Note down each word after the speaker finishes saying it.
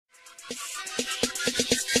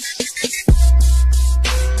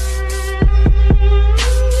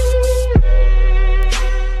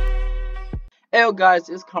Hey guys,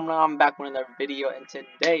 it's coming on. I'm back with another video, and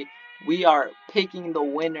today we are picking the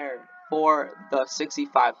winner for the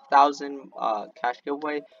 65,000 cash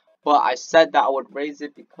giveaway. But I said that I would raise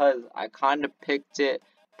it because I kind of picked it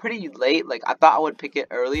pretty late. Like, I thought I would pick it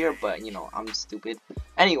earlier, but you know, I'm stupid.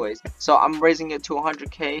 Anyways, so I'm raising it to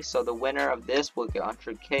 100k, so the winner of this will get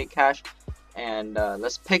 100k cash, and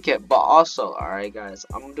let's pick it. But also, alright guys,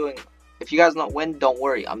 if you guys don't win, don't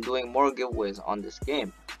worry, I'm doing more giveaways on this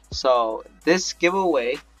game. So this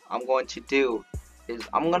giveaway I'm going to do is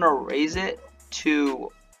I'm gonna raise it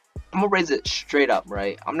straight up,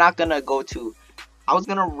 right? I'm not gonna go to, I was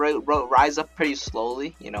gonna rise up pretty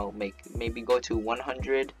slowly, you know, maybe go to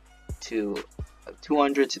 100 to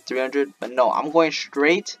 200 to 300, but no, I'm going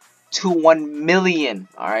straight to 1 million.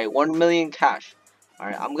 All right, 1 million cash. All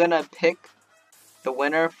right, I'm gonna pick the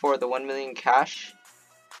winner for the 1 million cash.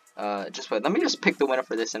 Just wait, let me just pick the winner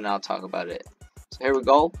for this and I'll talk about it. So here we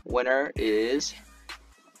go. Winner is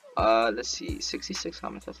let's see, 66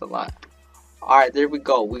 comments. That's a lot. All right, there we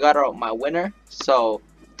go. We got my winner. So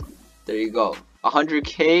there you go.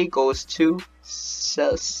 100k goes to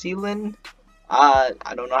Celine. I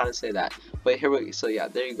don't know how to say that, but here we go. So yeah,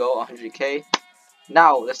 there you go. 100k.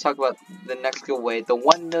 Now let's talk about the next giveaway, the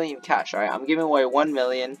 1 million cash. All right, I'm giving away 1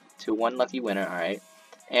 million to one lucky winner. All right,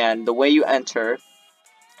 and the way you enter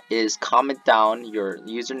is comment down your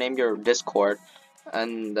username, your Discord,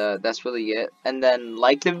 and that's really it. And then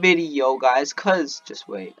like the video, guys, cause just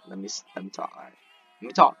wait, let me talk. All right, let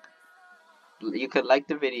me talk. You could like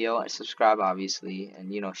the video and subscribe, obviously,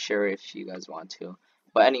 and you know, share it if you guys want to.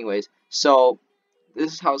 But anyways, so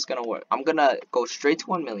this is how it's gonna work. I'm gonna go straight to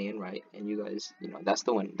 1 million, right? And you guys, you know, that's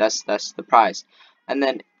the win. That's the prize. And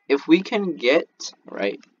then if we can get,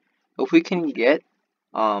 right, if we can get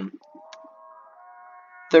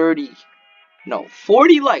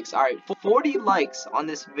 40 likes. All right, 40 likes on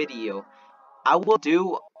this video, I will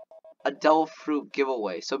do a devil fruit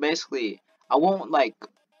giveaway. So basically,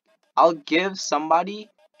 I'll give somebody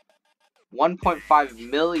 1.5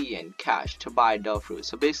 million cash to buy a devil fruit.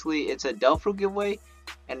 So basically, it's a devil fruit giveaway,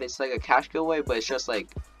 and it's like a cash giveaway, but it's just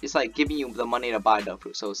like, it's like giving you the money to buy devil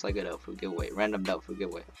fruit. So it's like a devil fruit giveaway, random devil fruit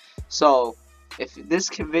giveaway. So if this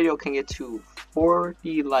video can get to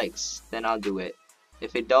 40 likes, then I'll do it.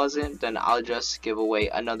 If it doesn't, then I'll just give away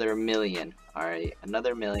another million. Alright,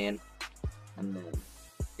 another million. And then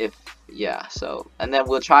and then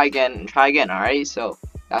we'll try again. Alright, so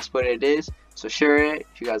that's what it is. So share it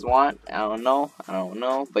if you guys want. I don't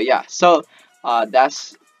know. But yeah, so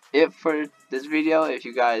that's it for this video. If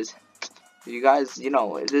you guys, you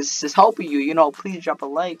know, this is helping you, you know, please drop a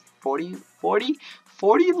like. 40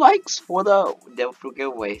 likes for the devil fruit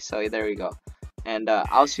giveaway. So there we go. And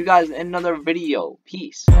I'll see you guys in another video.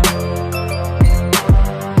 Peace.